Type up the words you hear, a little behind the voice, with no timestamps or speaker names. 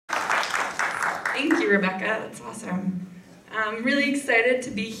Thank you, Rebecca. That's awesome. I'm really excited to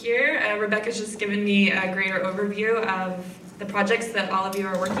be here. Rebecca's just given me a greater overview of the projects that all of you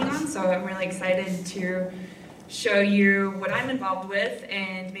are working on, so I'm really excited to show you what I'm involved with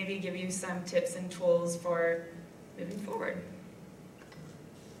and maybe give you some tips and tools for moving forward.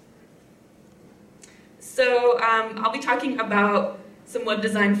 So I'll be talking about some web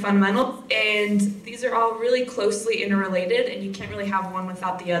design fundamentals, and these are all really closely interrelated, and you can't really have one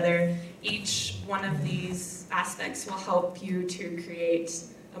without the other. Each one of these aspects will help you to create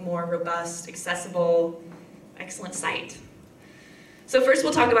a more robust, accessible, excellent site. So first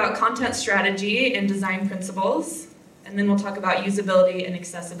we'll talk about content strategy and design principles, and then we'll talk about usability and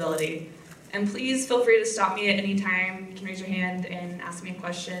accessibility. And please feel free to stop me at any time. You can raise your hand and ask me a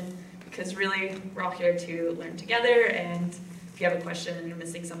question, because really we're all here to learn together, and if you have a question and you're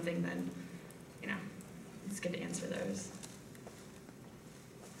missing something, then it's good to answer those.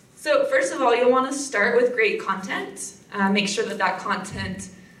 So first of all, you'll want to start with great content. Make sure that that content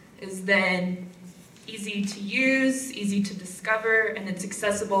is then easy to use, easy to discover, and it's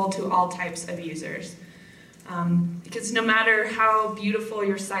accessible to all types of users. Because no matter how beautiful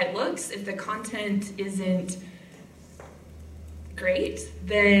your site looks, if the content isn't great,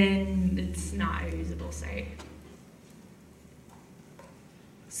 then it's not a usable site.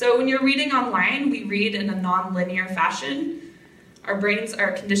 So when you're reading online, we read in a non-linear fashion. Our brains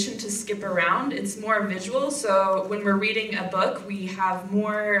are conditioned to skip around. It's more visual, so when we're reading a book, we have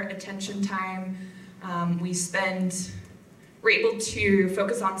more attention time. We're able to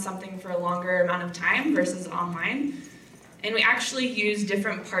focus on something for a longer amount of time versus online. And we actually use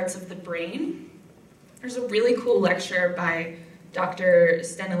different parts of the brain. There's a really cool lecture by Dr.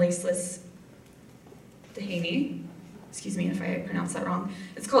 Stanislas Dehaney. Excuse me if I pronounce that wrong.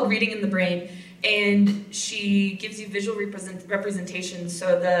 It's called Reading in the Brain. And she gives you visual representations.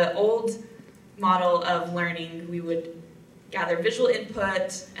 So the old model of learning, we would gather visual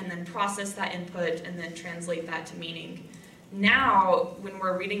input and then process that input and then translate that to meaning. Now, when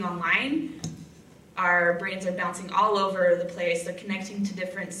we're reading online, our brains are bouncing all over the place. They're connecting to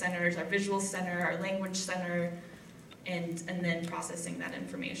different centers, our visual center, our language center, and then processing that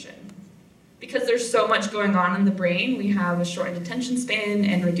information. Because there's so much going on in the brain, we have a shortened attention span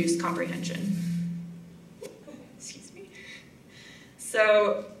and reduced comprehension. Excuse me.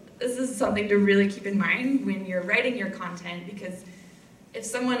 So this is something to really keep in mind when you're writing your content, because if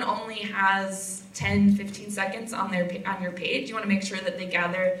someone only has 10, 15 seconds on your page, you want to make sure that they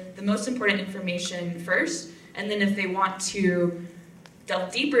gather the most important information first, and then if they want to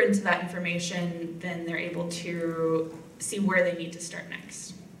delve deeper into that information, then they're able to see where they need to start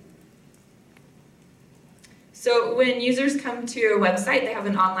next. So when users come to a website, they have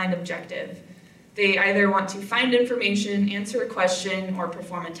an online objective. They either want to find information, answer a question, or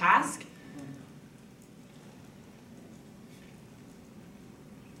perform a task.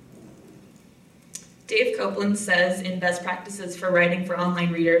 Dave Copeland says in Best Practices for Writing for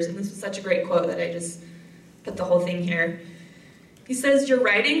Online Readers, and this was such a great quote that I just put the whole thing here. He says, "Your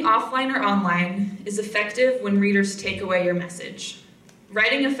writing, offline or online, is effective when readers take away your message.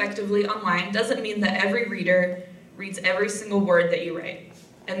 Writing effectively online doesn't mean that every reader reads every single word that you write.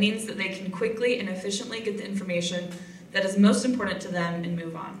 It means that they can quickly and efficiently get the information that is most important to them and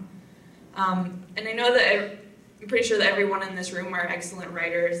move on." And I know that I'm pretty sure that everyone in this room are excellent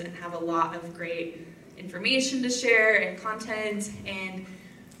writers and have a lot of great information to share and content, and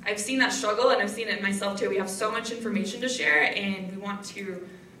I've seen that struggle, and I've seen it in myself too. We have so much information to share, and we want to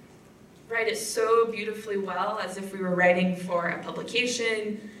write it so beautifully well as if we were writing for a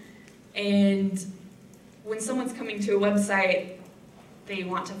publication. And when someone's coming to a website, they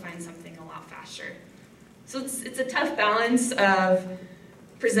want to find something a lot faster. So it's a tough balance of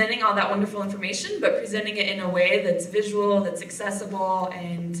presenting all that wonderful information, but presenting it in a way that's visual, that's accessible,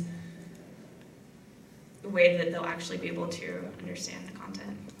 and a way that they'll actually be able to understand the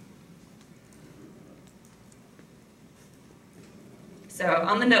content. So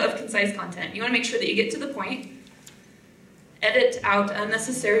on the note of concise content, you want to make sure that you get to the point, edit out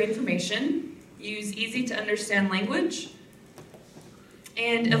unnecessary information, use easy to understand language,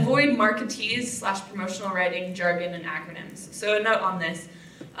 and avoid marketees / promotional writing, jargon, and acronyms. So a note on this.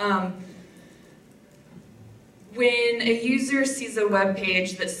 When a user sees a web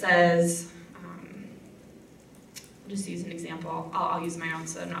page that says, I'll just use an example. I'll use my own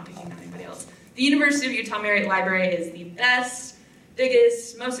so I'm not picking on anybody else. The University of Utah Marriott Library is the best,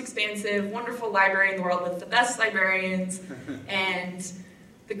 biggest, most expansive, wonderful library in the world with the best librarians and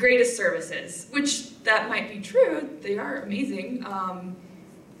the greatest services, which that might be true. They are amazing.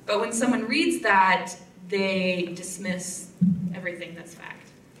 But when someone reads that, they dismiss everything that's fact.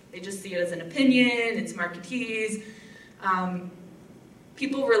 They just see it as an opinion, it's marketees.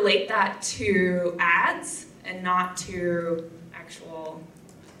 People relate that to ads and not to actual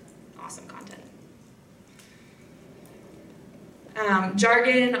awesome content.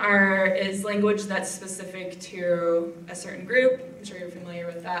 Jargon is language that's specific to a certain group. I'm sure you're familiar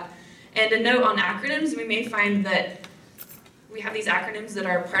with that. And a note on acronyms, we may find that we have these acronyms that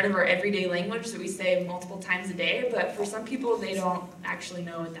are part of our everyday language that we say multiple times a day, but for some people they don't actually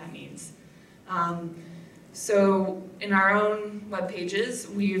know what that means. So in our own web pages,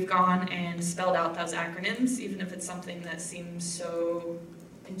 we've gone and spelled out those acronyms, even if it's something that seems so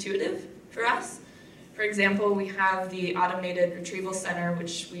intuitive for us. For example, we have the Automated Retrieval Center,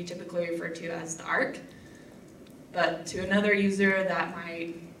 which we typically refer to as the ARC, but to another user that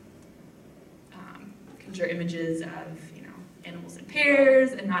might conjure images of animals in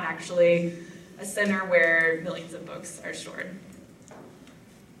pairs and not actually a center where millions of books are stored.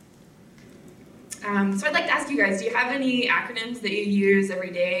 So I'd like to ask you guys, do you have any acronyms that you use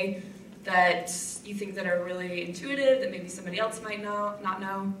every day that you think that are really intuitive, that maybe somebody else might not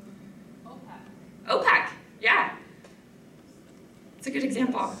know? OPAC, yeah. It's a good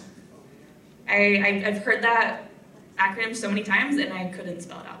example. I've heard that acronym so many times and I couldn't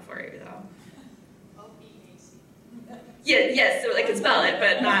spell it out for you though. Yes, so I can spell it,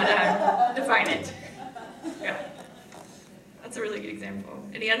 but not define it. Yeah. That's a really good example.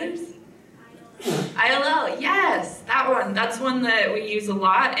 Any others? ILL, yes, that one. That's one that we use a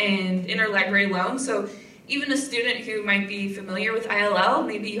lot and interlibrary loan. So even a student who might be familiar with ILL,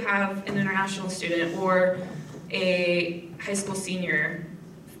 maybe you have an international student or a high school senior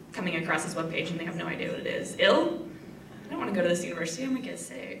coming across this webpage and they have no idea what it is. ILL? I don't want to go to this university, I might get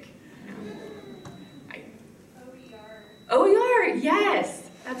sick. OER, yes,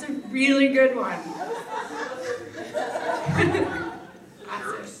 that's a really good one.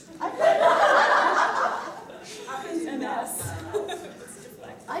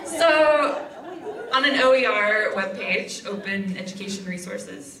 So, on an OER webpage, Open Education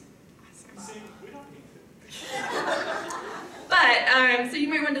Resources. But, so you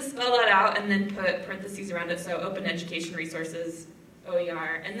might want to spell that out and then put parentheses around it, so Open Education Resources,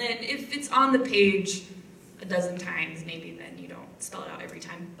 OER. And then if it's on the page a dozen times, maybe then you don't spell it out every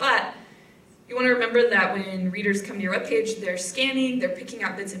time. But you want to remember that when readers come to your webpage, they're scanning, they're picking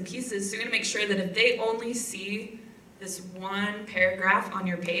out bits and pieces, so you're going to make sure that if they only see this one paragraph on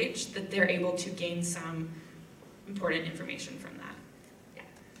your page, that they're able to gain some important information from that. Yeah.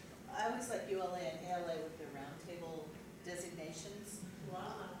 I always like ULA and ALA with their roundtable designations.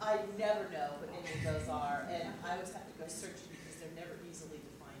 Wow. I never know what any of those are, and I always have to go searching because they're never easily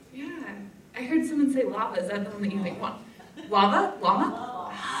defined. Yeah. I heard someone say lava. Is that the one that you think? Lava?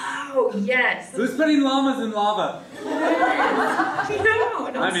 Llama? Oh, yes. Who's putting llamas in lava? No,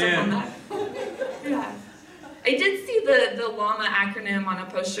 don't step on that. Yeah. I did see the llama acronym on a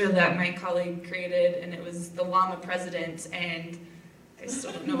poster that my colleague created, and it was the llama president, and I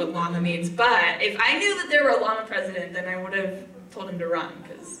still don't know what llama means, but if I knew that there were a llama president, then I would have told him to run,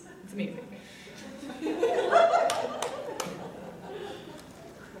 because it's amazing.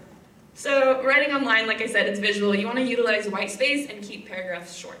 So writing online, like I said, it's visual. You want to utilize white space and keep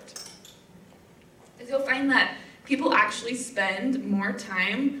paragraphs short. Because you'll find that people actually spend more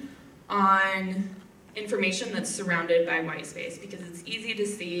time on information that's surrounded by white space because it's easy to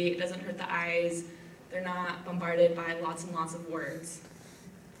see, it doesn't hurt the eyes, they're not bombarded by lots and lots of words.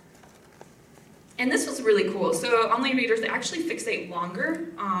 And this was really cool. So online readers, they actually fixate longer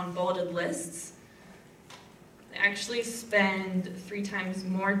on bulleted lists. They actually spend 3 times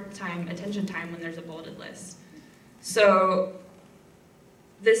more time, attention time, when there's a bulleted list. So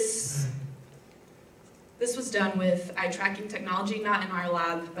this was done with eye tracking technology, not in our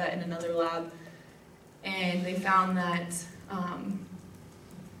lab, but in another lab. And they found that,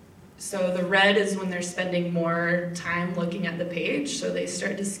 so the red is when they're spending more time looking at the page, so they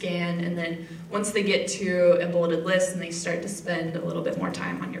start to scan, and then once they get to a bulleted list, and they start to spend a little bit more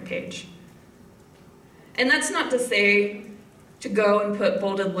time on your page. And that's not to say to go and put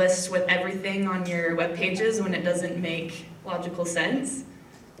bulleted lists with everything on your web pages when it doesn't make logical sense.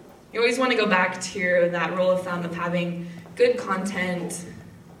 You always want to go back to that rule of thumb of having good content,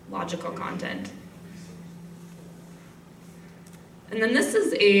 logical content. And then this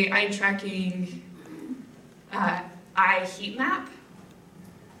is a eye tracking eye heat map.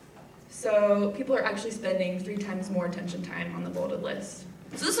 So people are actually spending 3 times more attention time on the bulleted list.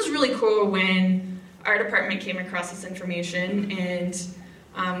 So this is really cool when our department came across this information, and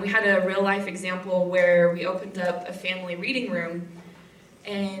we had a real life example where we opened up a family reading room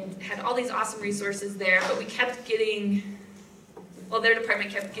and had all these awesome resources there, but we kept getting well, their department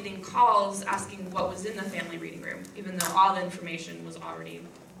kept getting calls asking what was in the family reading room, even though all the information was already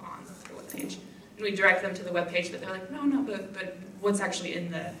on the webpage. And we direct them to the webpage, but they're like, no, but what's actually in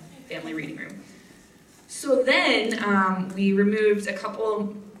the family reading room? So then we removed a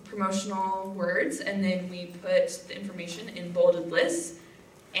couple promotional words, and then we put the information in bolded lists,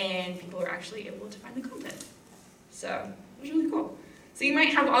 and people were actually able to find the content. So it was really cool. So you might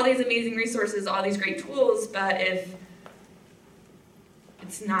have all these amazing resources, all these great tools, but if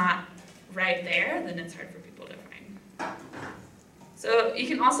it's not right there, then it's hard for people to find. So you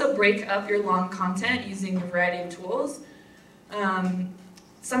can also break up your long content using a variety of tools.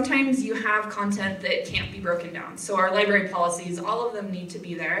 Sometimes you have content that can't be broken down. So our library policies, all of them need to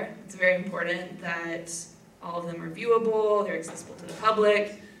be there. It's very important that all of them are viewable, they're accessible to the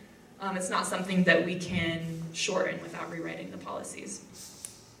public. It's not something that we can shorten without rewriting the policies.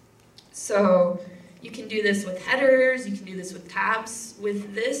 So you can do this with headers, you can do this with tabs.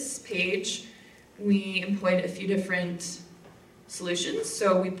 With this page, we employed a few different solutions.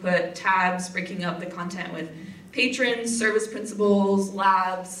 So we put tabs breaking up the content with patrons, service principals,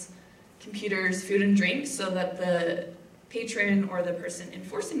 labs, computers, food and drink, so that the patron or the person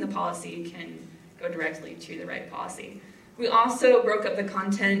enforcing the policy can go directly to the right policy. We also broke up the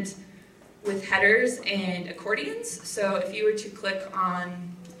content with headers and accordions. So if you were to click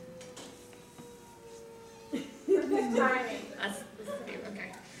on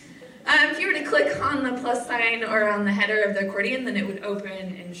okay. If you were to click on the plus sign or on the header of the accordion, then it would open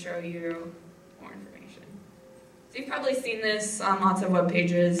and show you more information. So you've probably seen this on lots of web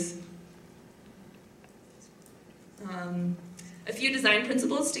pages. A few design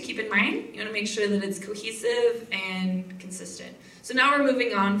principles to keep in mind. You want to make sure that it's cohesive and consistent. So now we're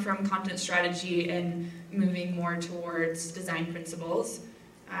moving on from content strategy and moving more towards design principles.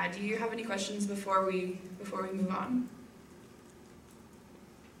 Do you have any questions before we move on?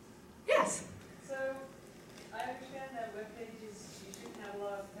 Yes? So, I understand that web pages, you shouldn't have a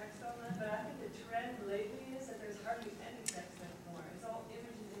lot of text on them, but I think the trend lately is that there's hardly any text anymore. It's all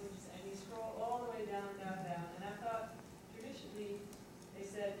images, and you scroll all the way down. And I thought, traditionally, they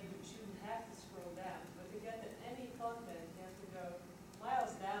said you shouldn't have to scroll down, but to get to any content, you have to go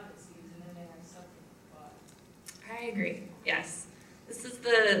miles down, it seems, and then they have something to buy. I agree, yes. This is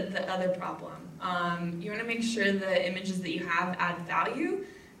the other problem. You want to make sure the images that you have add value,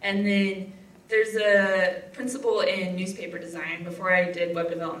 and then there's a principle in newspaper design. Before I did web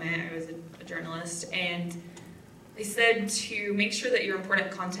development, I was a journalist, and they said to make sure that your important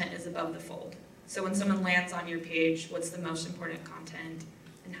content is above the fold. So when someone lands on your page, what's the most important content,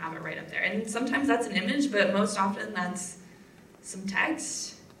 and have it right up there. And sometimes that's an image, but most often that's some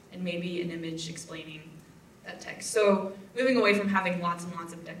text, and maybe an image explaining that text. So moving away from having lots and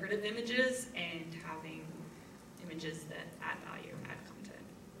lots of decorative images and having images that add value, add content.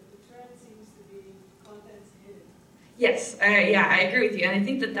 But the trend seems to be content's hidden. Yes, yeah, I agree with you, and I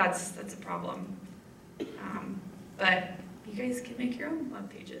think that that's a problem. But you guys can make your own web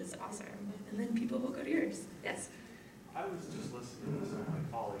pages, awesome, and then people will go to yours. Yes? I was just listening to some of my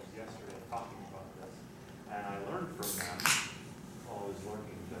colleagues yesterday talking about this, and I learned from them while I was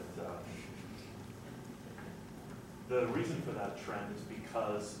learning that the reason for that trend is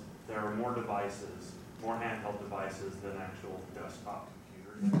because there are more devices, more handheld devices than actual desktop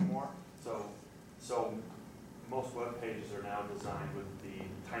computers anymore. So most web pages are now designed with the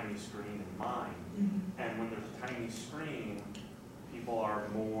tiny screen in mind. Mm-hmm. And when there's a tiny screen, people are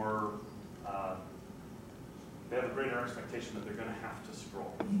more, they have a greater expectation that they're going to have to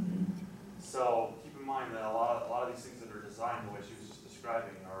scroll. Mm-hmm. So keep in mind that a lot of these things that are designed the way she was just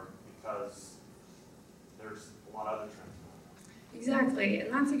describing are because there's a lot of other trends going on. Exactly,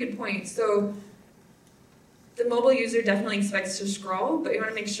 and that's a good point. So the mobile user definitely expects to scroll, but you want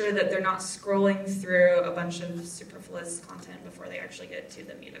to make sure that they're not scrolling through a bunch of superfluous content before they actually get to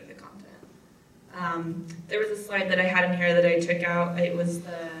the meat of the content. There was a slide that I had in here that I took out. It was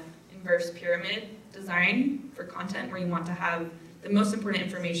the inverse pyramid design for content, where you want to have the most important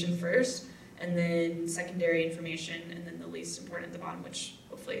information first, and then secondary information, and then the least important at the bottom, which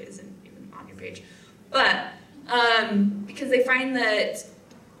hopefully isn't even on your page. But because they find that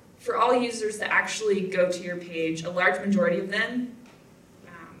for all users that actually go to your page, a large majority of them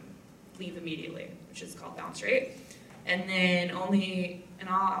leave immediately, which is called bounce rate. And then only, and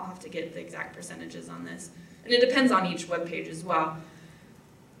I'll have to get the exact percentages on this, and it depends on each web page as well.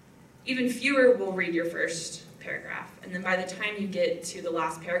 Even fewer will read your first paragraph, and then by the time you get to the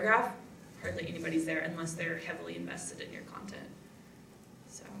last paragraph, hardly anybody's there unless they're heavily invested in your content.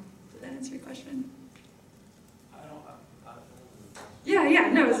 So, did that answer your question? I Yeah,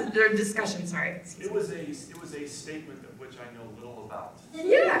 no, it was a discussion, sorry. It was a statement of which I know little about.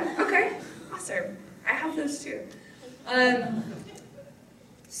 Yeah, okay, awesome. I have those too.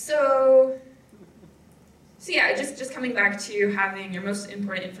 So yeah, just coming back to having your most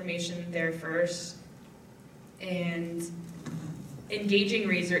important information there first and engaging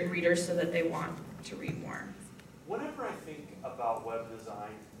readers so that they want to read more. Whenever I think about web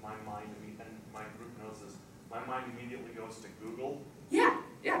design, my mind, and my group knows this, my mind immediately goes to Google. Yeah.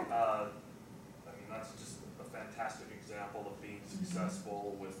 I mean, that's just a fantastic example of being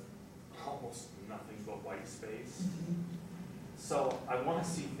successful with almost nothing but white space. So I want to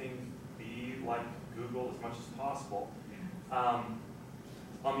see things be like Google as much as possible.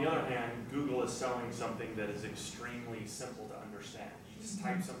 On the other hand, Google is selling something that is extremely simple to understand. You just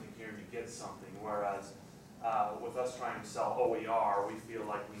type something here and you get something, whereas with us trying to sell OER, we feel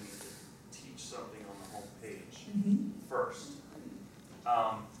like we need to teach something on the home page first.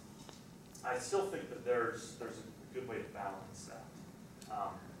 I still think that there's a good way to balance that.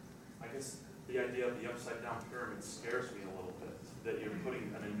 I guess the idea of the upside down pyramid scares me a little bit, that you're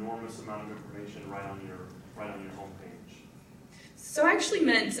putting an enormous amount of information right on your home page. So I actually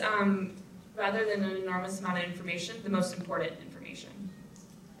meant, rather than an enormous amount of information, the most important information,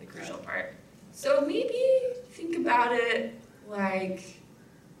 the crucial part. So maybe think about it like,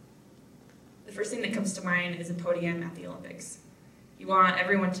 the first thing that comes to mind is a podium at the Olympics. You want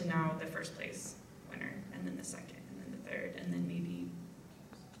everyone to know the first place winner, and then the second, and then the third, and then maybe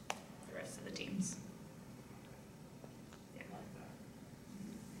the rest of the teams. Yeah. I like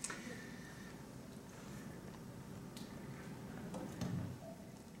that.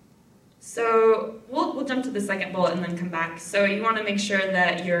 So we'll jump to the second bullet and then come back. So you want to make sure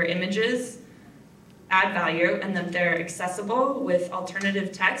that your images add value and that they're accessible with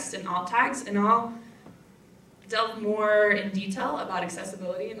alternative text and alt tags, and I'll delve more in detail about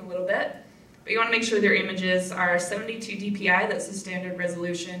accessibility in a little bit. But you want to make sure their images are 72 dpi, that's the standard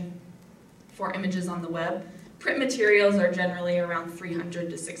resolution for images on the web. Print materials are generally around 300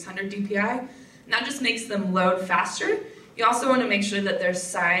 to 600 dpi, and that just makes them load faster. You also want to make sure that they're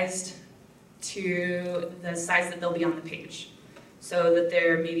sized to the size that they'll be on the page, so that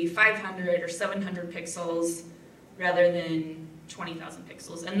they're maybe 500 or 700 pixels rather than 20,000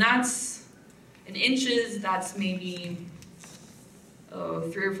 pixels. And that's, in inches, that's maybe 3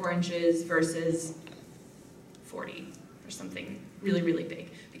 or 4 inches versus 40 or something really, really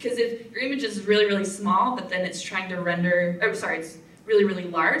big. Because if your image is really, really small, but then it's trying to render, it's really, really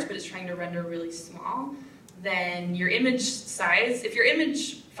large, but it's trying to render really small, then your image size, if your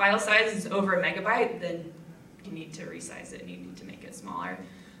image file size is over a megabyte, then you need to resize it and you need to make it smaller.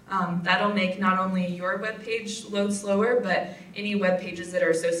 That'll make not only your web page load slower, but any web pages that are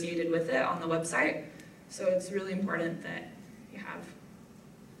associated with it on the website. So it's really important that you have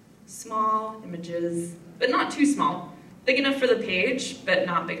small images, but not too small. Big enough for the page, but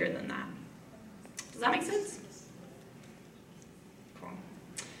not bigger than that. Does that make sense? Cool.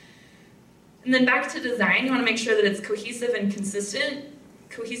 And then back to design, you want to make sure that it's cohesive and consistent.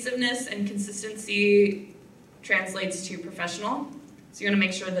 Cohesiveness and consistency translates to professional. So you want to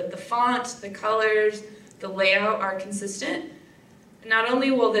make sure that the font, the colors, the layout are consistent. And not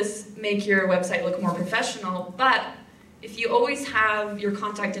only will this make your website look more professional, but if you always have your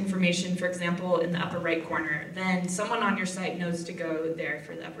contact information, for example, in the upper right corner, then someone on your site knows to go there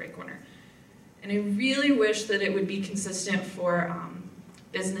for the upper right corner. And I really wish that it would be consistent for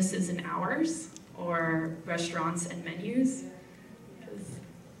businesses and hours, or restaurants and menus.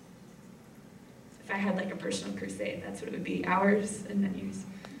 If I had like a personal crusade, that's what it would be, hours and menus.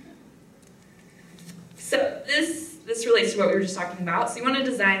 So this relates to what we were just talking about. So you want to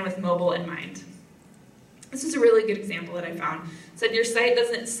design with mobile in mind. This is a really good example that I found. It said your site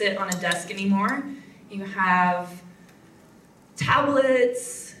doesn't sit on a desk anymore. You have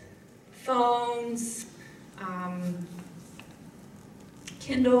tablets, phones,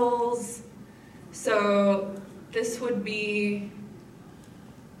 Kindles. So this would be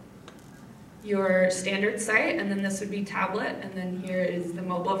your standard site, and then this would be tablet, and then here is the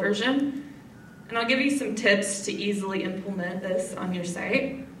mobile version. And I'll give you some tips to easily implement this on your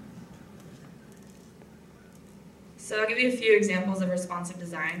site. So I'll give you a few examples of responsive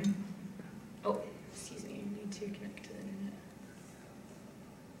design. Oh, excuse me, I need to connect to the internet.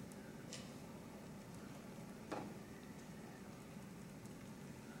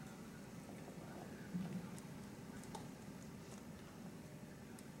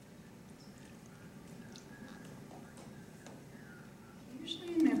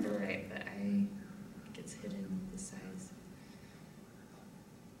 Usually I'm never right, but it gets hidden the size.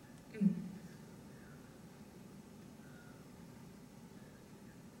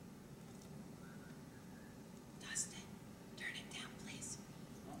 Dustin, turn it down,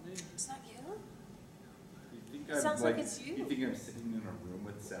 Sounds like it's you. You think I'm sitting in a room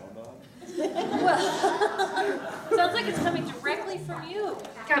with sound on? Sounds like it's coming directly from you.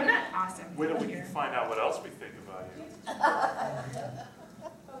 Awesome. Wait till we can find out what else we think about you.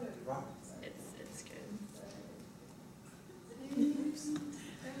 It's good.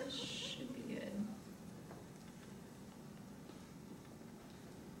 That should be good.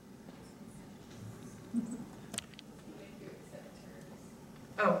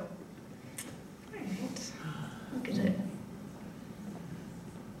 Oh. All right. Look at it.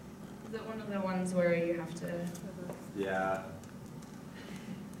 Is it one of the ones where you have to? Yeah.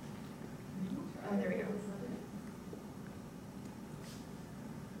 Oh, there we go.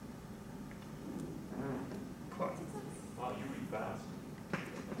 Cool. Wow, you read fast.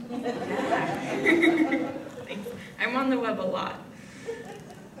 Thanks. I'm on the web a lot.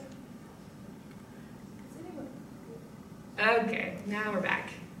 Okay, now we're back.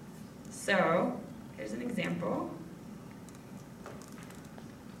 So, here's an example.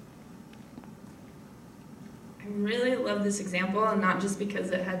 I really love this example, and not just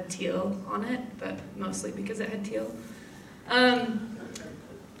because it had teal on it, but mostly because it had teal.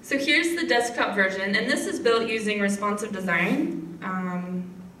 So here's the desktop version, and this is built using responsive design,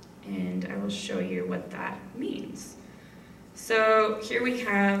 and I will show you what that means. So here we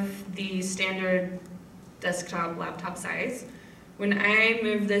have the standard desktop laptop size. When I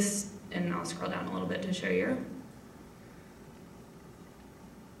move this, and I'll scroll down a little bit to show you.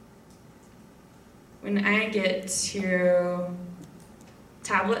 When I get to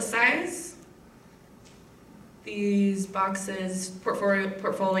tablet size, these boxes,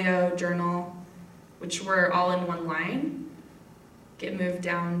 portfolio, journal, which were all in one line, get moved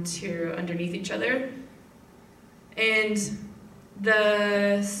down to underneath each other. And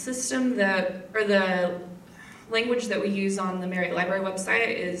the system or the language that we use on the Marriott Library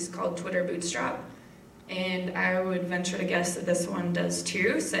website is called Twitter Bootstrap. And I would venture to guess that this one does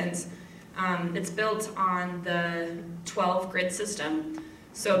too, since it's built on the 12 grid system.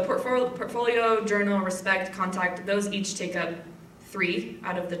 So portfolio, journal, respect, contact, those each take up 3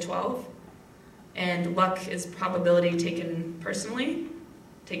 out of the 12. And luck is probability taken personally,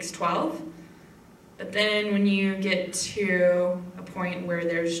 takes 12. But then when you get to a point where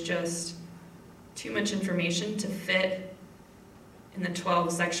there's just too much information to fit in the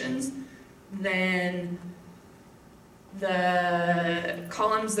 12 sections, then the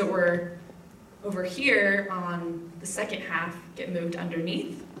columns that were over here on the second half get moved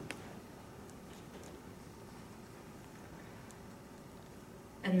underneath.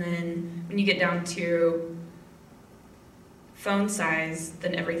 And then when you get down to phone size,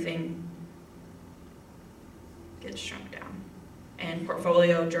 then everything gets shrunk down. And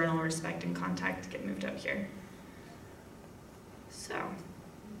portfolio, journal, respect, and contact get moved up here. So,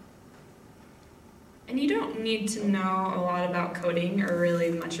 and you don't need to know a lot about coding or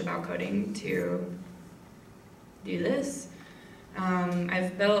really much about coding to do this.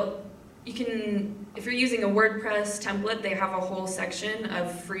 I've built, if you're using a WordPress template, they have a whole section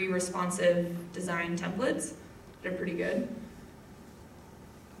of free responsive design templates that are pretty good.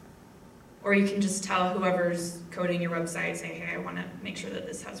 Or you can just tell whoever's coding your website, say, hey, I want to make sure that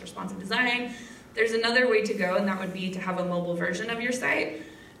this has responsive design. There's another way to go, and that would be to have a mobile version of your site.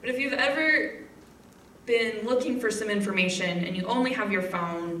 But if you've ever been looking for some information and you only have your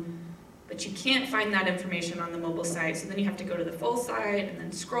phone, but you can't find that information on the mobile site, so then you have to go to the full site and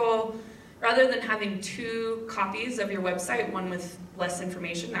then scroll. Rather than having 2 copies of your website, one with less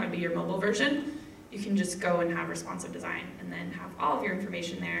information, that would be your mobile version, you can just go and have responsive design and then have all of your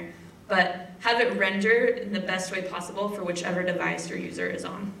information there, but have it rendered in the best way possible for whichever device your user is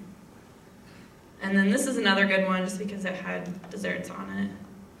on. And then this is another good one just because it had desserts on it.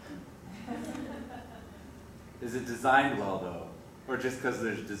 Is it designed well though? Or just because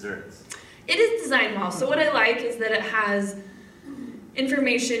there's desserts? It is designed well. So what I like is that it has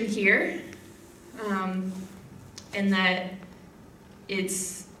information here, and that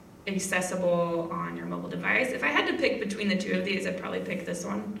it's accessible on your mobile device. If I had to pick between the 2 of these, I'd probably pick this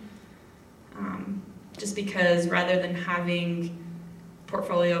one. Just because rather than having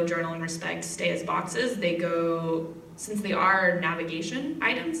portfolio, journal, and respect stay as boxes, they go, since they are navigation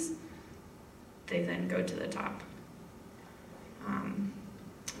items, they then go to the top. And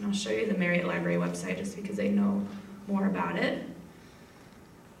I'll show you the Marriott Library website just because I know more about it.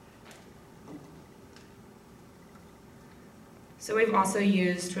 So we've also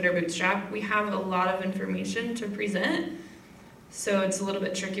used Twitter Bootstrap. We have a lot of information to present, so it's a little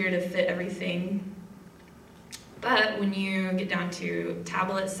bit trickier to fit everything. But when you get down to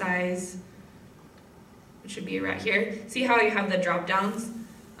tablet size, which should be right here, see how you have the drop downs?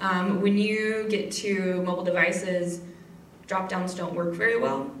 When you get to mobile devices, drop-downs don't work very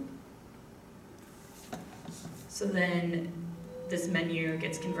well. So then this menu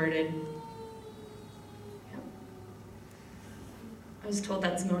gets converted. Yep. I was told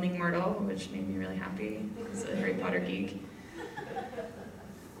that's Moaning Myrtle, which made me really happy as a Harry Potter geek.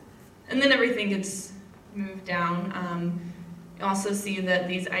 And then everything gets moved down. You also see that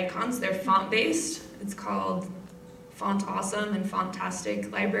these icons, they're font-based. It's called Font Awesome and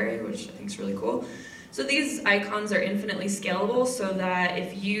Fontastic Library, which I think is really cool. So these icons are infinitely scalable so that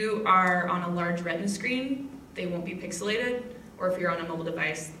if you are on a large retina screen, they won't be pixelated, or if you're on a mobile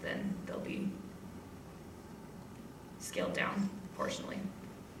device, then they'll be scaled down proportionally.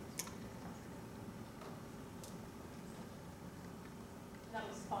 That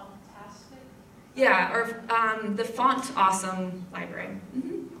was fantastic. Yeah, or the Font Awesome library.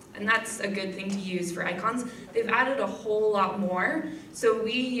 And that's a good thing to use for icons. They've added a whole lot more. So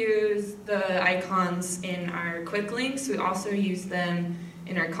we use the icons in our quick links. We also use them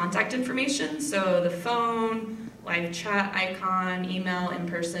in our contact information. So the phone, live chat icon, email, in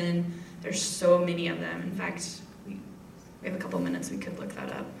person. There's so many of them. In fact, we have a couple minutes, we could look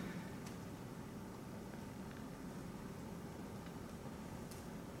that up.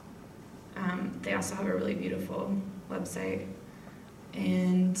 They also have a really beautiful website.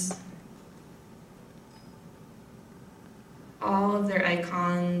 And all of their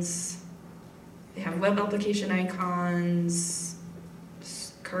icons, they have web application icons,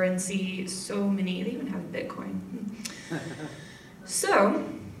 currency, so many, they even have Bitcoin. So,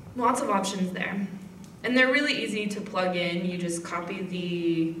 lots of options there. And they're really easy to plug in. You just copy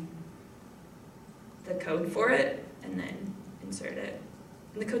the code for it and then insert it.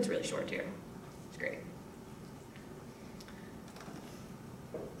 And the code's really short too. It's great.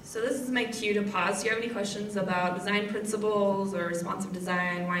 So this is my cue to pause. Do you have any questions about design principles or responsive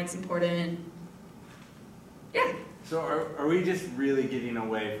design, why it's important? Yeah? So are we just really getting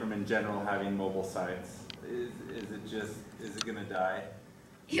away from, in general, having mobile sites? Is it gonna die?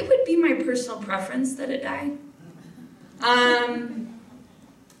 It would be my personal preference that it die. I've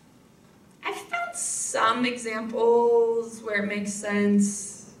found some examples where it makes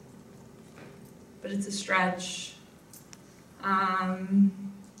sense, but it's a stretch.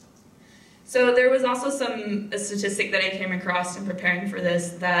 So there was also a statistic that I came across in preparing for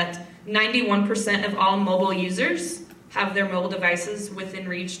this that 91% of all mobile users have their mobile devices within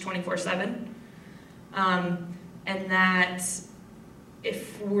reach 24/7. And that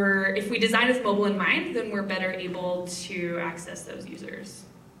if we design with mobile in mind, then we're better able to access those users.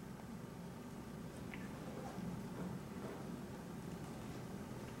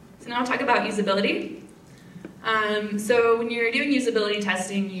 So now I'll talk about usability. So when you're doing usability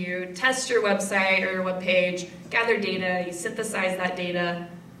testing, you test your website or your web page, gather data, you synthesize that data.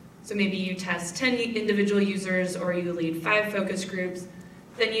 So maybe you test 10 individual users or you lead 5 focus groups.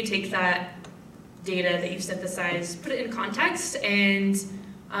 Then you take that data that you've synthesized, put it in context, and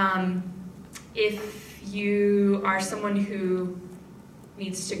if you are someone who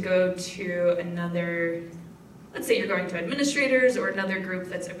needs to go to another, let's say you're going to administrators or another group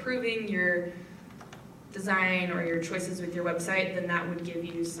that's approving your design or your choices with your website, then that would give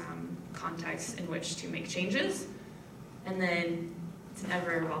you some context in which to make changes. And then it's an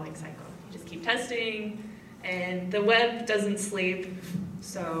ever-evolving cycle. You just keep testing, and the web doesn't sleep,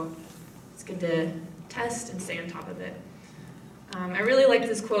 so it's good to test and stay on top of it. I really like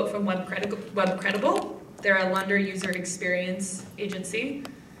this quote from Web Credible. They're a London user experience agency.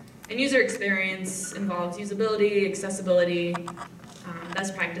 And user experience involves usability, accessibility,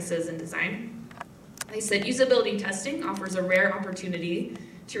 best practices, and design. They said, usability testing offers a rare opportunity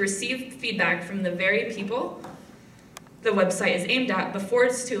to receive feedback from the very people the website is aimed at before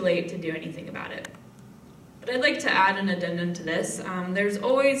it's too late to do anything about it. But I'd like to add an addendum to this. There's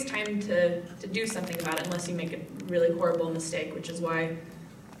always time to do something about it unless you make a really horrible mistake, which is why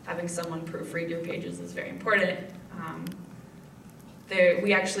having someone proofread your pages is very important.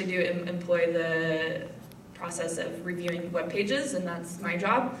 We actually do employ the process of reviewing web pages, and that's my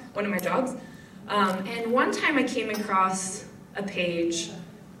job, one of my jobs. And one time I came across a page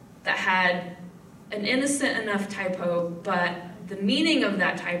that had an innocent enough typo, but the meaning of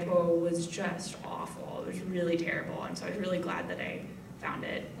that typo was just awful. It was really terrible, and so I was really glad that I found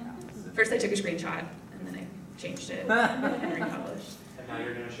it. First I took a screenshot, and then I changed it and republished. And now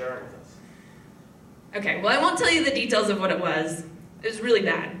you're going to share it with us. Okay, well I won't tell you the details of what it was. It was really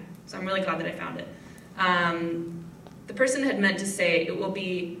bad, so I'm really glad that I found it. The person had meant to say it will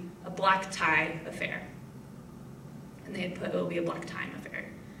be a black tie affair. And they had put, it will be a black time affair.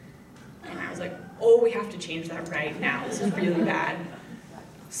 And I was like, oh, we have to change that right now. This is really bad.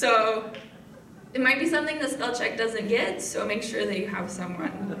 So it might be something the spell check doesn't get, so make sure that you have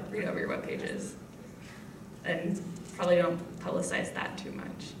someone read over your web pages. And probably don't publicize that too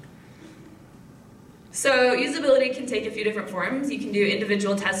much. So usability can take a few different forms. You can do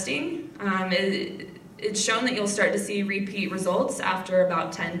individual testing. It's shown that you'll start to see repeat results after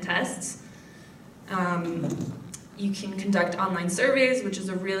about 10 tests. You can conduct online surveys, which is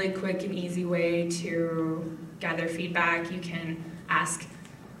a really quick and easy way to gather feedback. You can ask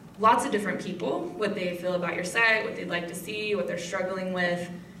lots of different people what they feel about your site, what they'd like to see, what they're struggling with,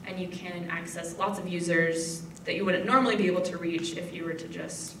 and you can access lots of users that you wouldn't normally be able to reach if you were to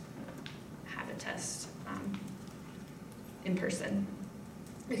just have a test in person.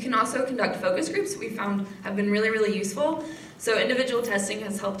 You can also conduct focus groups we found have been really, really useful. So individual testing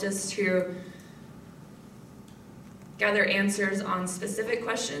has helped us to gather answers on specific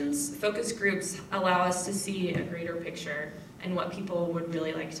questions. Focus groups allow us to see a greater picture and what people would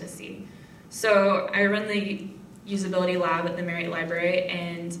really like to see. So I run the usability lab at the Marriott Library,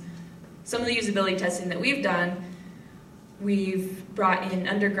 and some of the usability testing that we've done, we've brought in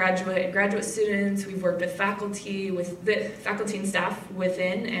undergraduate and graduate students, we've worked with faculty and staff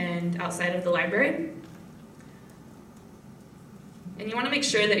within and outside of the library. And you want to make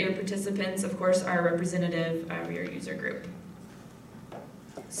sure that your participants, of course, are representative of your user group.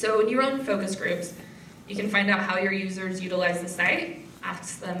 So when you run focus groups, you can find out how your users utilize the site,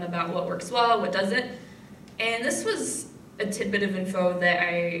 ask them about what works well, what doesn't. And this was a tidbit of info that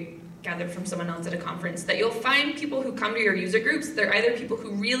I gathered from someone else at a conference, that you'll find people who come to your user groups, they're either people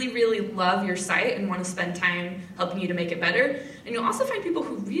who really, really love your site and want to spend time helping you to make it better, and you'll also find people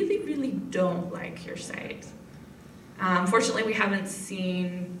who really, really don't like your site. Fortunately, we haven't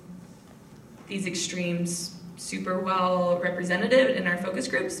seen these extremes super well represented in our focus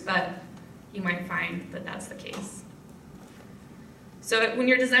groups, but you might find that that's the case. So when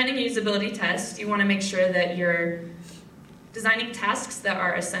you're designing a usability test, you want to make sure that you're designing tasks that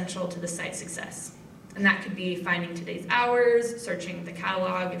are essential to the site's success. And that could be finding today's hours, searching the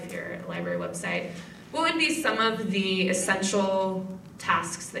catalog if you're a library website. What would be some of the essential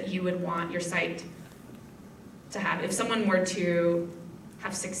tasks that you would want your site to have? If someone were to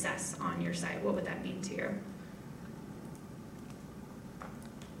have success on your site, what would that mean to you?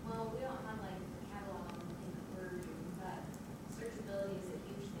 Well, we don't have like the catalog in the Word, but searchability is a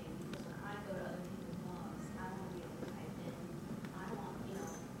huge thing because when I go to other people's blogs, I want to be able to type in, I want,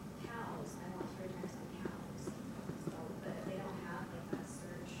 cows, I want search next on cows. So, but if they don't have like that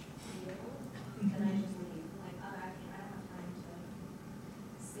search field, then I just leave. Like, oh, I don't have time to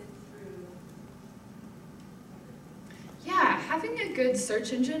sift through. Yeah, having a good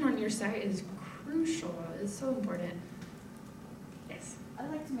search engine on your site is crucial. It's so important. Yes? I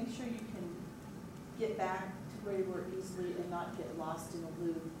like to make sure you can get back to where you were easily and not get lost in a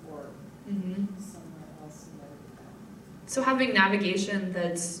loop or somewhere else in there. So having navigation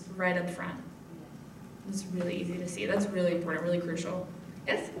that's right up front is really easy to see. That's really important, really crucial.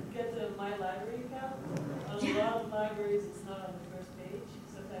 Yes? Get the My Library account. On a lot of libraries, it's not on the first page.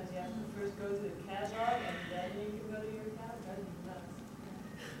 Sometimes you have to first go to the catalog and then you can go to your account. That'd be nuts.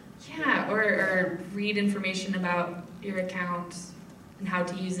 Yeah, or read information about your account and how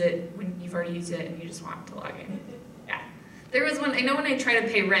to use it when you've already used it and you just want to log in. Yeah. There was one, I know when I try to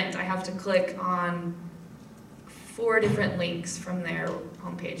pay rent, I have to click on 4 different links from their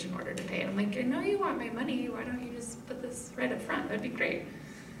homepage in order to pay. And I'm like, I know you want my money, why don't you just put this right up front? That'd be great.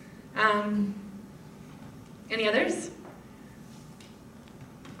 Any others?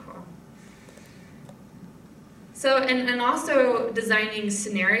 Cool. So, and also designing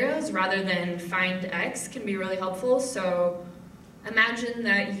scenarios rather than find X can be really helpful. So imagine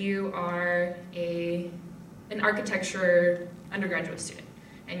that you are an architecture undergraduate student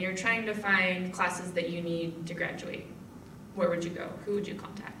and you're trying to find classes that you need to graduate. Where would you go? Who would you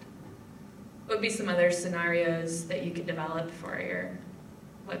contact? What would be some other scenarios that you could develop for your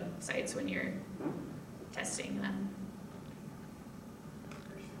websites when you're testing them?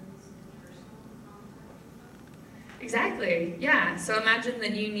 Exactly, yeah. So imagine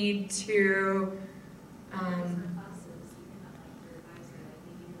that you need to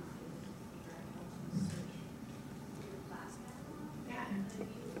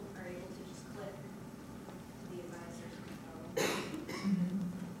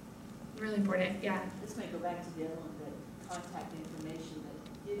really important, yeah. This may go back to the other one, that contact information that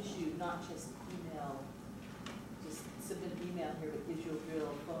gives you not just email, just submit an email here, but gives you a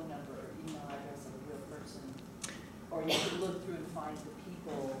real phone number or email address of a real person. Or you can look through and find the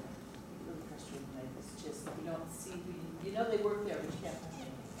people. It's really frustrating, like it's just, you don't see who you know they work there, but you can't find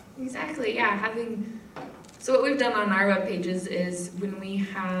anything. Exactly, yeah. Having So what we've done on our web pages is when we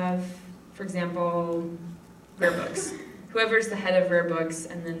have, for example, Rare Books, whoever's the head of Rare Books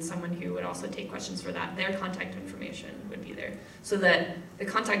and then someone who would also take questions for that, their contact information would be there. So that the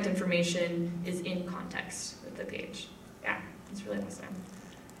contact information is in context with the page. Yeah, it's really awesome.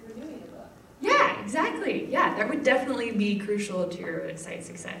 Renewing a book. Yeah, exactly. Yeah, that would definitely be crucial to your site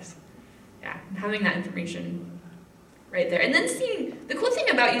success. Yeah, having that information right there. And then seeing, the cool thing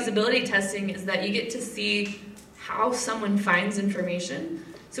about usability testing is that you get to see how someone finds information.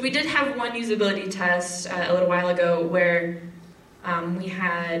 So we did have one usability test a little while ago where we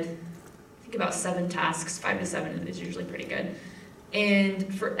had, I think about 7 tasks, 5 to 7 is usually pretty good.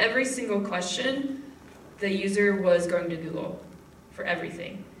 And for every single question, the user was going to Google for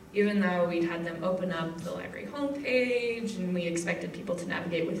everything. Even though we'd had them open up the library homepage and we expected people to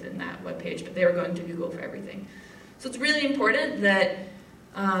navigate within that web page, but they were going to Google for everything. So it's really important that,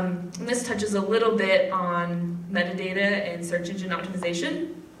 and this touches a little bit on metadata and search engine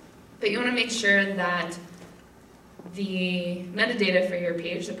optimization, but you want to make sure that the metadata for your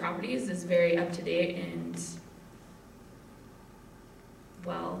page, the properties, is very up to date and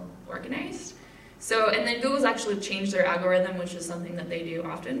well organized. So, and then Google's actually changed their algorithm, which is something that they do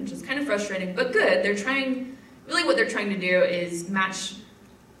often, which is kind of frustrating, but good. They're trying, really what they're trying to do is match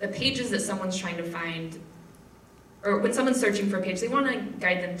the pages that someone's trying to find, or when someone's searching for a page, they want to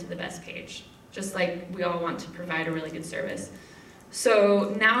guide them to the best page, just like we all want to provide a really good service.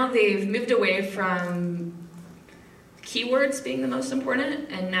 So now they've moved away from keywords being the most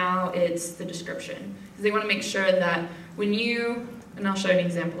important, and now it's the description. Because they want to make sure that when you, and I'll show you an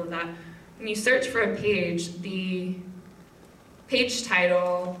example of that, when you search for a page, the page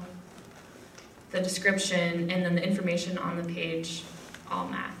title, the description, and then the information on the page all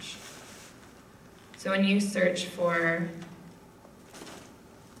match. So when you search for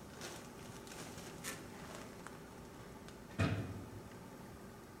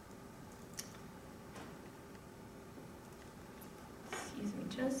excuse me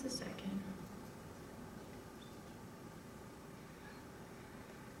just a second.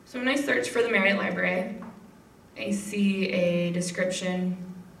 So when I search for the Marriott Library, I see a description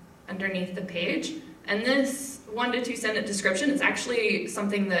underneath the page. And this 1 to 2 sentence description is actually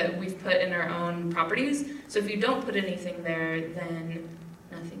something that we've put in our own properties. So if you don't put anything there, then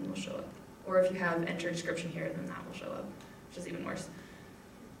nothing will show up. Or if you have enter description here, then that will show up, which is even worse.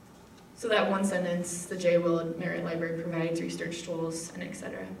 So that 1 sentence, the J. Willard Marriott Library provides research tools, and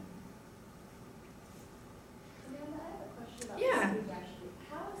etc. Amanda, I have a question about Yeah. this page actually.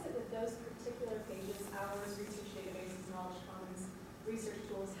 How is it that those particular pages, ours, research databases, knowledge commons, research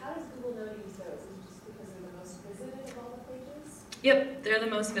tools, how does Google know to use those? Is it just because they're the most visited of all the pages? Yep, they're the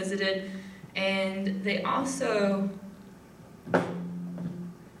most visited, and they also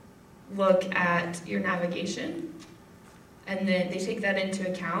look at your navigation, and then they take that into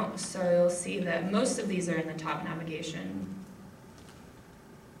account, so you'll see that most of these are in the top navigation.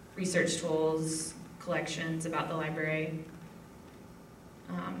 Research tools, collections about the library.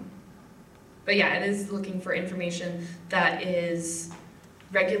 But yeah, it is looking for information that is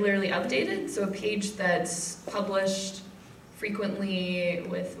regularly updated, so a page that's published frequently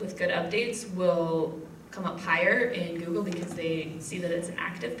with good updates will come up higher in Google because they see that it's an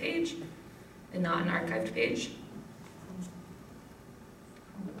active page and not an archived page.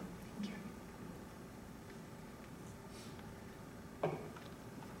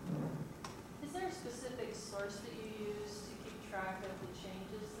 Is there a specific source that you use to keep track of the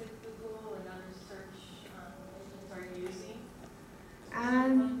changes that Google and other search engines are using?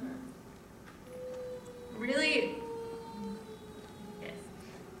 Really, yes.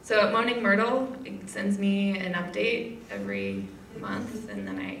 So at Moaning Myrtle, it sends me an update every month, and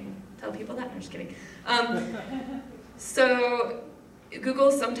then I tell people that. I'm just kidding. So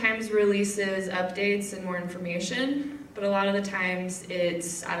Google sometimes releases updates and more information, but a lot of the times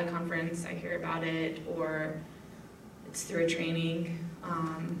it's at a conference, I hear about it, or it's through a training.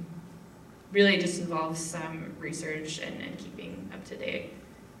 Really it just involves some research and keeping up to date.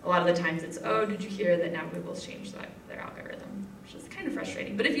 A lot of the times it's, oh, did you hear that now Google's changed their algorithm, which is kind of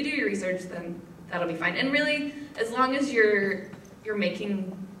frustrating. But if you do your research, then that'll be fine. And really, as long as you're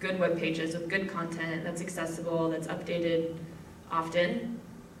making good web pages with good content that's accessible, that's updated often,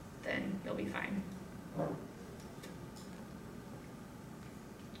 then you'll be fine.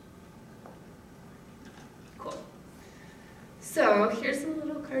 Cool. So here's a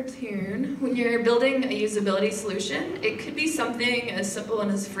little cartoon. When you're building a usability solution, it could be something as simple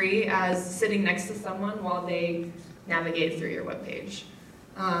and as free as sitting next to someone while they navigate through your web page.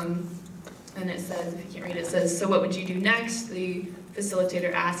 And it says, if you can't read it, it says, so what would you do next? The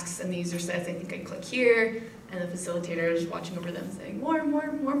facilitator asks, and the user says, I think I'd click here. and the facilitator is watching over them saying, more,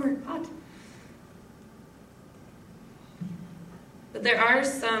 warmer, hot. But there are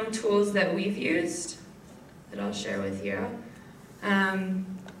some tools that we've used that I'll share with you.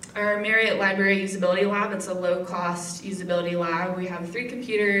 Our Marriott Library Usability Lab, it's a low-cost usability lab. We have 3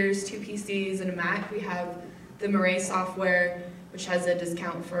 computers, 2 PCs, and a Mac. We have the Murray software, which has a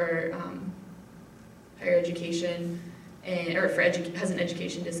discount for higher education, has an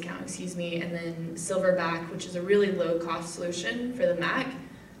education discount, excuse me, and then Silverback, which is a really low-cost solution for the Mac.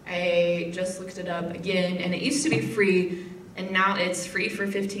 I just looked it up again, and it used to be free, and now it's free for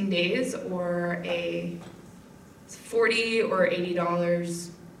 15 days, or it's $40 or $80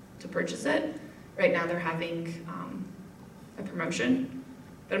 to purchase it. Right now they're having a promotion,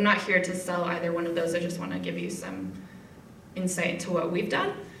 but I'm not here to sell either one of those. I just want to give you some insight to what we've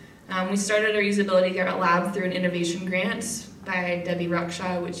done. We started our usability lab through an innovation grant by Debbie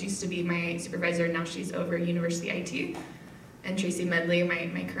Ruckshaw, which used to be my supervisor, now she's over University IT, and Tracy Medley,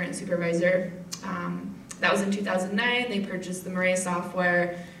 my current supervisor. That was in 2009. They purchased the Murray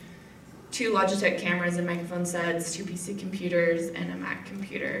software, 2 Logitech cameras and microphone sets, 2 PC computers, and a Mac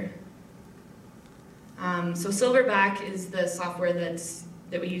computer. So Silverback is the software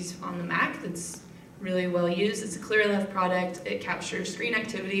that we use on the Mac that's really well used. It's a clear left product. It captures screen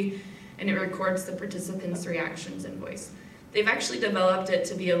activity, and it records the participants' reactions in voice. They've actually developed it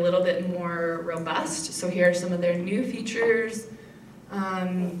to be a little bit more robust. So here are some of their new features.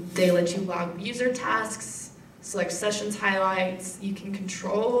 They let you log user tasks, select sessions highlights. You can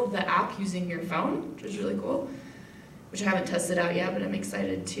control the app using your phone, which is really cool, which I haven't tested out yet, but I'm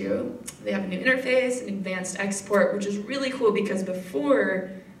excited too. They have a new interface, an advanced export, which is really cool because before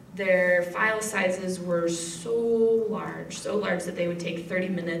their file sizes were so large that they would take 30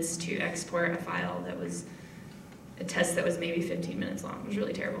 minutes to export a file that was a test that was maybe 15 minutes long. It was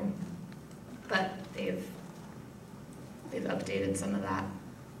really terrible. But they've updated some of that.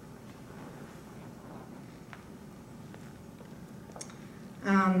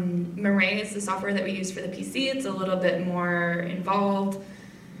 Murray is the software that we use for the PC. It's a little bit more involved.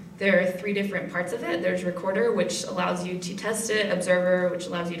 There are 3 different parts of it. There's Recorder, which allows you to test it, Observer, which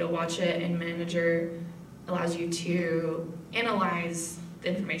allows you to watch it, and Manager allows you to analyze the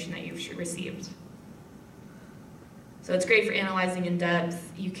information that you've received. So it's great for analyzing in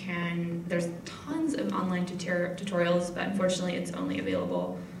depth. There's tons of online tutorials, but unfortunately it's only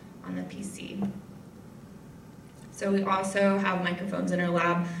available on the PC. So we also have microphones in our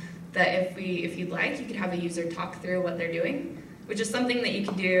lab that if you'd like, you could have a user talk through what they're doing, which is something that you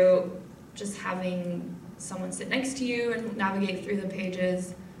can do just having someone sit next to you and navigate through the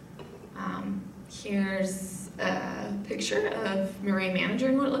pages. Here's a picture of Murray Manager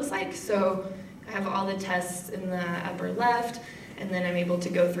and what it looks like. So I have all the tests in the upper left, and then I'm able to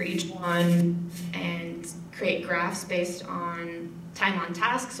go through each one and create graphs based on time on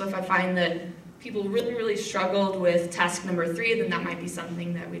task. So if I find that people really, really struggled with task number 3, then that might be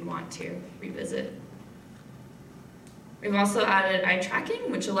something that we'd want to revisit. We've also added eye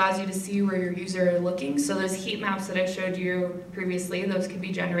tracking, which allows you to see where your user is looking. So those heat maps that I showed you previously, those could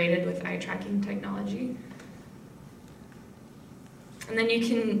be generated with eye tracking technology. And then you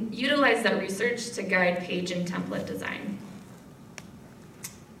can utilize that research to guide page and template design.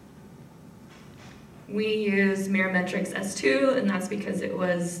 We use Mirametrix S2, and that's because it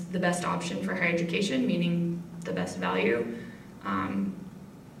was the best option for higher education, meaning the best value.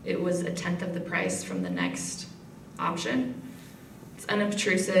 It was 1/10 of the price from the next option. It's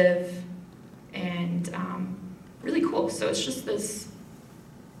unobtrusive and really cool. So it's just this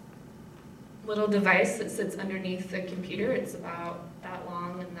little device that sits underneath the computer. It's about that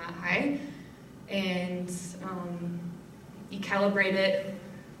long and that high. And you calibrate it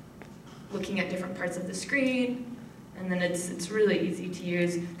looking at different parts of the screen, and then it's really easy to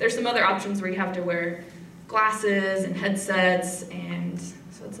use. There's some other options where you have to wear glasses and headsets, and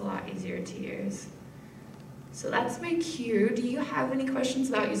so it's a lot easier to use. So that's my cue. Do you have any questions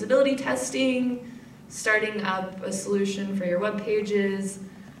about usability testing, starting up a solution for your web pages?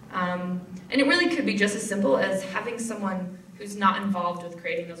 And it really could be just as simple as having someone who's not involved with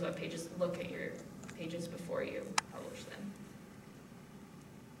creating those web pages look at your pages before you publish them.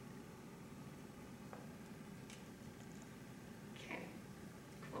 Okay,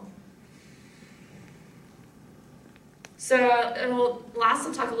 cool. So last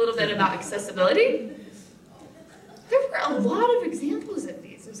I'll talk a little bit about accessibility. There were a lot of examples of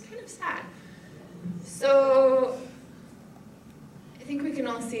these. It was kind of sad. So I think we can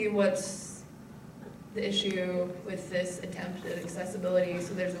all see what's the issue with this attempt at accessibility.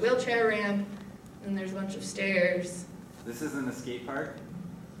 So there's a wheelchair ramp, and there's a bunch of stairs. This isn't a skate park?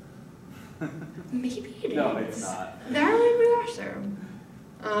 Maybe it is. No, it's not. There we are, sir.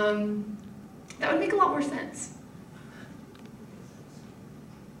 That would make a lot more sense.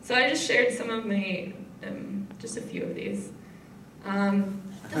 So I just shared some of my, just a few of these.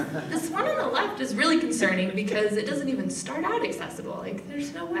 This one on the left is really concerning because it doesn't even start out accessible. Like,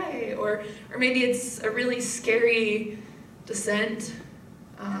 there's no way. Or maybe it's a really scary descent.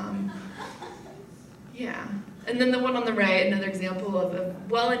 Yeah. And then the one on the right, another example of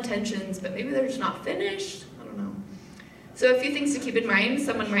well-intentions, but maybe they're just not finished. I don't know. So a few things to keep in mind.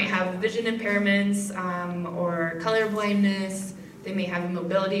 Someone might have vision impairments or color blindness. They may have a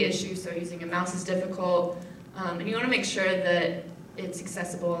mobility issue, so using a mouse is difficult. And you want to make sure that it's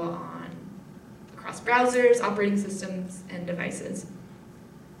accessible across browsers, operating systems, and devices.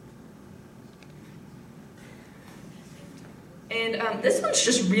 And this one's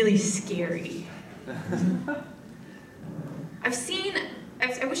just really scary. I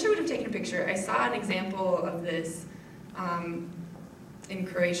wish I would have taken a picture. I saw an example of this in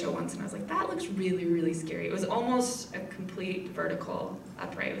Croatia once, and I was like, that looks really, really scary. It was almost a complete vertical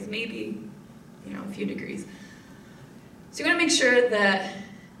upright. It was maybe, a few degrees. So you want to make sure that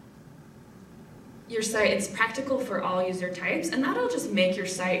your site is practical for all user types, and that'll just make your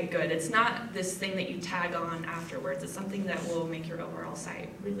site good. It's not this thing that you tag on afterwards. It's something that will make your overall site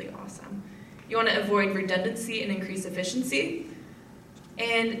really awesome. You want to avoid redundancy and increase efficiency.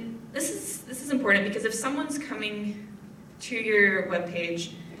 And this is important because if someone's coming to your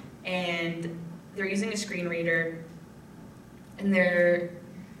webpage and they're using a screen reader, and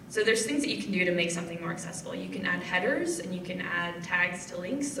so there's things that you can do to make something more accessible. You can add headers and you can add tags to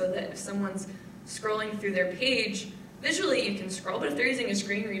links so that if someone's scrolling through their page, visually you can scroll, but if they're using a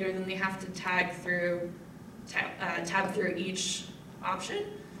screen reader, then they have to tab through each option.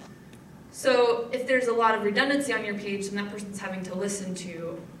 So if there's a lot of redundancy on your page, then that person's having to listen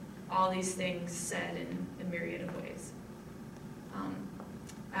to all these things said in a myriad of ways.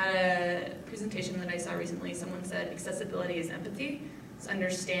 At a presentation that I saw recently, someone said accessibility is empathy. It's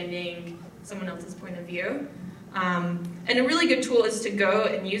understanding someone else's point of view. And a really good tool is to go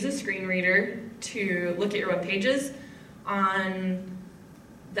and use a screen reader to look at your web pages. On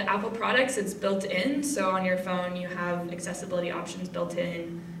the Apple products, it's built in, so on your phone you have accessibility options built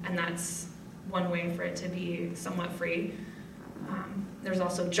in, and that's one way for it to be somewhat free. There's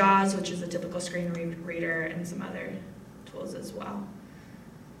also JAWS, which is a typical screen reader, and some other tools as well.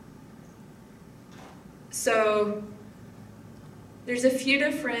 So there's a few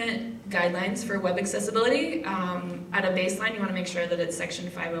different guidelines for web accessibility. At a baseline, you want to make sure that it's Section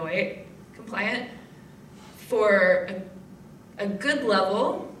 508 compliant. For a good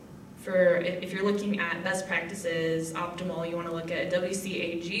level, if you're looking at best practices, optimal, you want to look at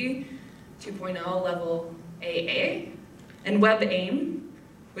WCAG 2.0 level AA. And WebAIM,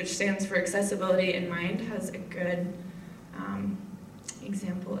 which stands for Accessibility in Mind, has a good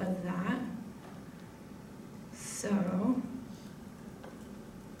example of that.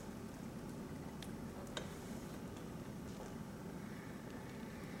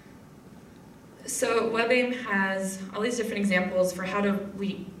 So WebAIM has all these different examples for how to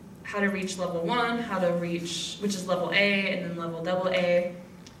reach level 1, which is level A, and then level AA.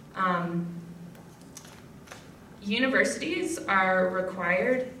 Universities are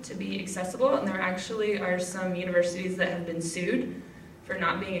required to be accessible, and there actually are some universities that have been sued for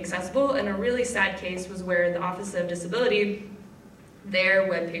not being accessible. And a really sad case was where the Office of Disability, their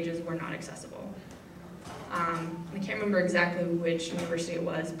web pages were not accessible. I can't remember exactly which university it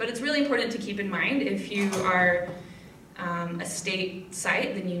was, but it's really important to keep in mind if you are a state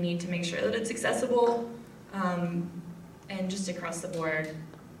site, then you need to make sure that it's accessible, and just across the board.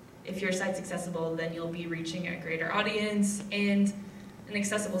 If your site's accessible, then you'll be reaching a greater audience, and an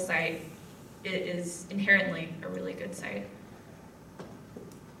accessible site is inherently a really good site.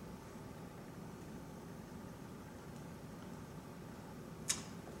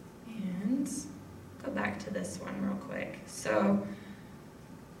 And go back to this one real quick. So,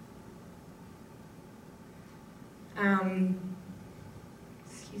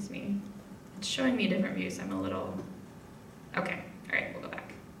 excuse me, it's showing me a different view, so I'm a little, okay, all right, we'll go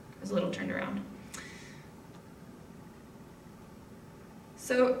back. I was a little turned around.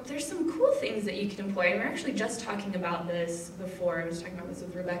 So there's some cool things that you can employ, and we were actually just talking about this before. I was talking about this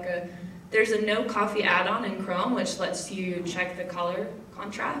with Rebecca. There's a no coffee add-on in Chrome, which lets you check the color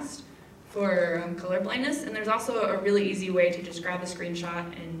contrast for color blindness, and there's also a really easy way to just grab a screenshot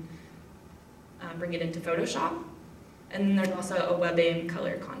and bring it into Photoshop. And then there's also a WebAIM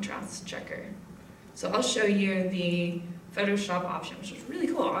color contrast checker. So I'll show you the Photoshop option, which is really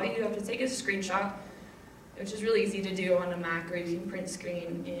cool. All you have to take is a screenshot, which is really easy to do on a Mac, or you can print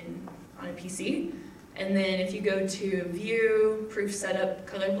screen on a PC. And then if you go to View, Proof Setup,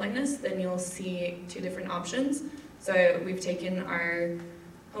 Color Blindness, then you'll see 2 different options. So we've taken our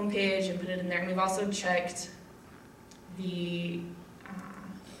homepage and put it in there, and we've also checked the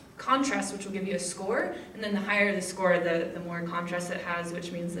contrast, which will give you a score, and then the higher the score, the more contrast it has,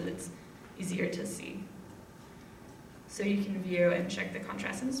 which means that it's easier to see. So you can view and check the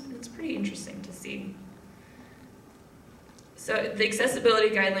contrast, and it's pretty interesting to see. So the accessibility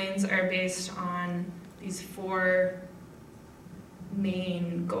guidelines are based on these 4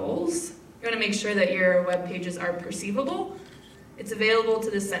 main goals. You want to make sure that your web pages are perceivable. It's available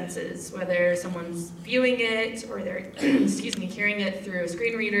to the senses, whether someone's viewing it or they're hearing it through a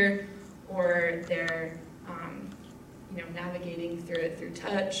screen reader, or they're navigating through it through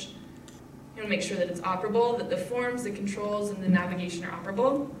touch. You want to make sure that it's operable, that the forms, the controls, and the navigation are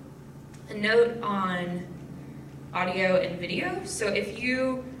operable. A note on audio and video. So if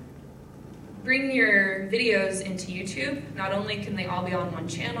you bring your videos into YouTube, not only can they all be on one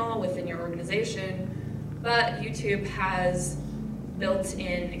channel within your organization, but YouTube has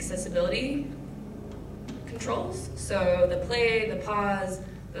built-in accessibility controls. So the play, the pause,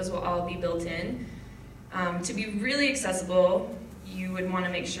 those will all be built in. To be really accessible, you would want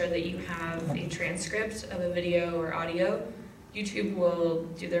to make sure that you have a transcript of a video or audio. YouTube will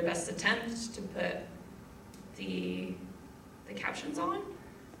do their best attempt to put the captions on,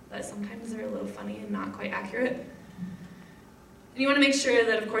 but sometimes they're a little funny and not quite accurate. And you want to make sure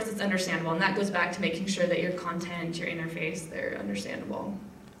that, of course, it's understandable, and that goes back to making sure that your content, your interface, they're understandable.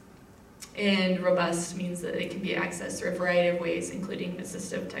 And robust means that it can be accessed through a variety of ways, including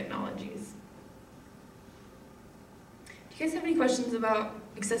assistive technologies. Do you guys have any questions about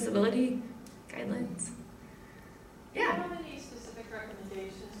accessibility guidelines? Do Yeah. you have any specific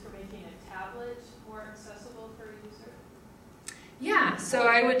recommendations for making a tablet more accessible for a user? Yeah, so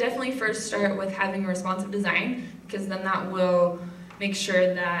I would definitely first start with having a responsive design, because then that will make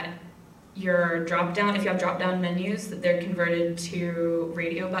sure that your drop-down, if you have drop-down menus, that they're converted to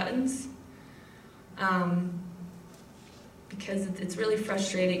radio buttons. Because it's really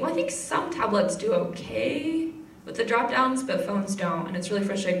frustrating. Well, I think some tablets do okay with the drop-downs, but phones don't, and it's really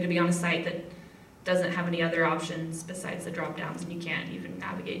frustrating to be on a site that doesn't have any other options besides the drop-downs, and you can't even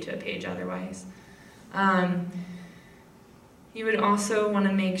navigate to a page otherwise. You would also want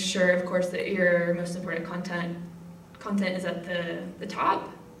to make sure, of course, that your most important content is at the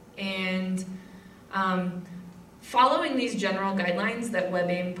top, and following these general guidelines that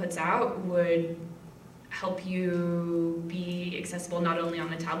WebAIM puts out would help you be accessible not only on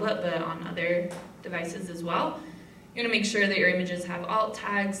the tablet but on other devices as well. You want to make sure that your images have alt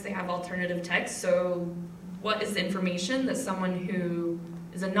tags, they have alternative text, so what is the information that someone who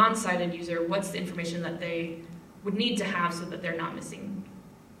is a non-sighted user, what's the information that they would need to have so that they're not missing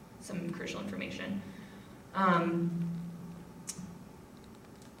some crucial information.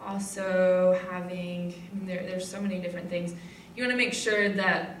 Also having, there's so many different things. You want to make sure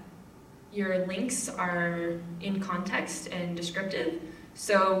that your links are in context and descriptive.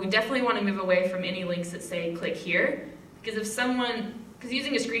 So we definitely want to move away from any links that say click here, because because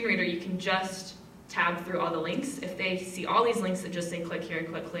using a screen reader, you can just tab through all the links. If they see all these links that just say click here,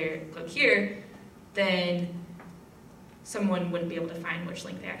 click here, then someone wouldn't be able to find which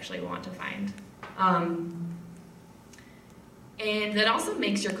link they actually want to find. And that also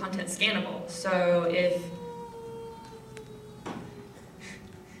makes your content scannable. So if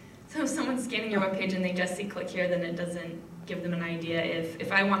someone's scanning your webpage and they just see click here, then it doesn't give them an idea.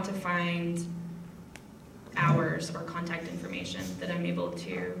 If I want to find hours or contact information, that I'm able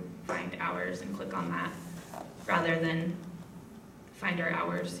to find hours and click on that rather than find our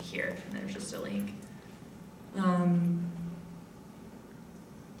hours here and there's just a link.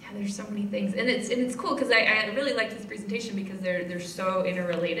 Yeah, there's so many things, and it's cool because I really like this presentation because they're so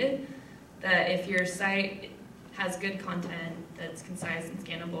interrelated that if your site has good content that's concise and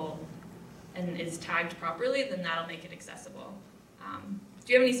scannable and is tagged properly, then that'll make it accessible.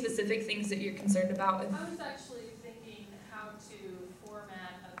 Do you have any specific things that you're concerned about? I was actually thinking how to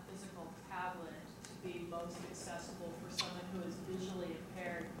format a physical tablet to be most accessible for someone who is visually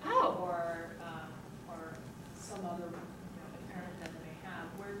impaired or some other impairment that they may have.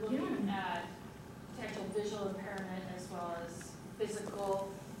 We're looking at potential visual impairment as well as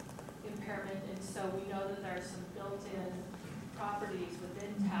physical impairment, and so we know that there are some built-in properties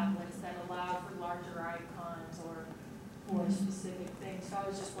within tablets that allow for larger icons or for specific things. So I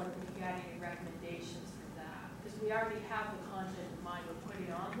was just wondering if you had any recommendations for that, because we already have the content in mind we're putting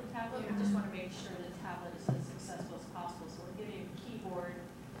on the tablet. We just want to make sure the tablet is as accessible as possible. So we're getting a keyboard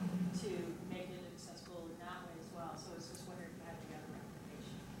to make it accessible in that way as well. So I was just wondering if you had any other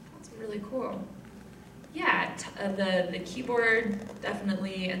recommendations. That's really cool. Yeah, the keyboard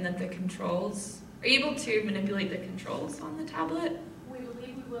definitely, and then the controls. Are you able to manipulate the controls on the tablet? We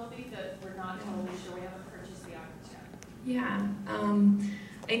believe we will be, but we're not totally sure. We haven't purchased the items yet. Yeah.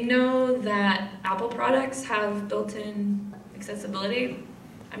 I know that Apple products have built-in accessibility.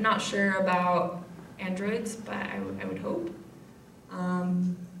 I'm not sure about Androids, but I would hope.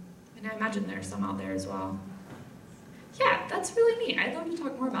 And I imagine there are some out there as well. Yeah, that's really neat. I'd love to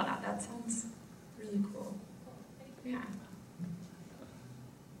talk more about that. That sounds really cool. Yeah.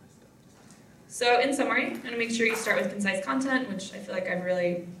 So in summary, I'm going to make sure you start with concise content, which I feel like I've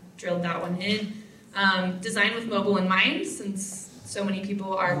really drilled that one in. Design with mobile in mind, since so many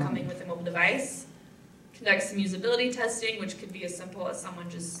people are coming with a mobile device. Conduct some usability testing, which could be as simple as someone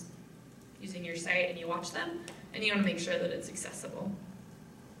just using your site and you watch them, and you want to make sure that it's accessible.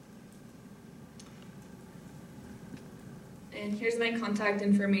 And here's my contact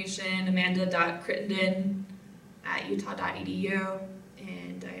information, amanda.crittenden@utah.edu,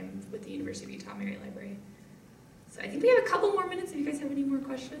 and I'm with the University of Utah Marriott Library. So I think we have a couple more minutes if you guys have any more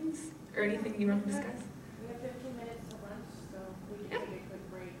questions or anything you want to discuss. We have 15 minutes to lunch, so we can take a quick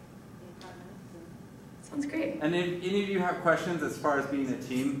break in 5 minutes. Sounds great. And if any of you have questions as far as being a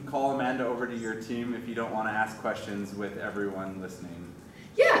team, call Amanda over to your team if you don't want to ask questions with everyone listening.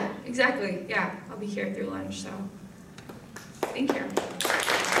 Yeah, exactly. Yeah, I'll be here through lunch, so thank you.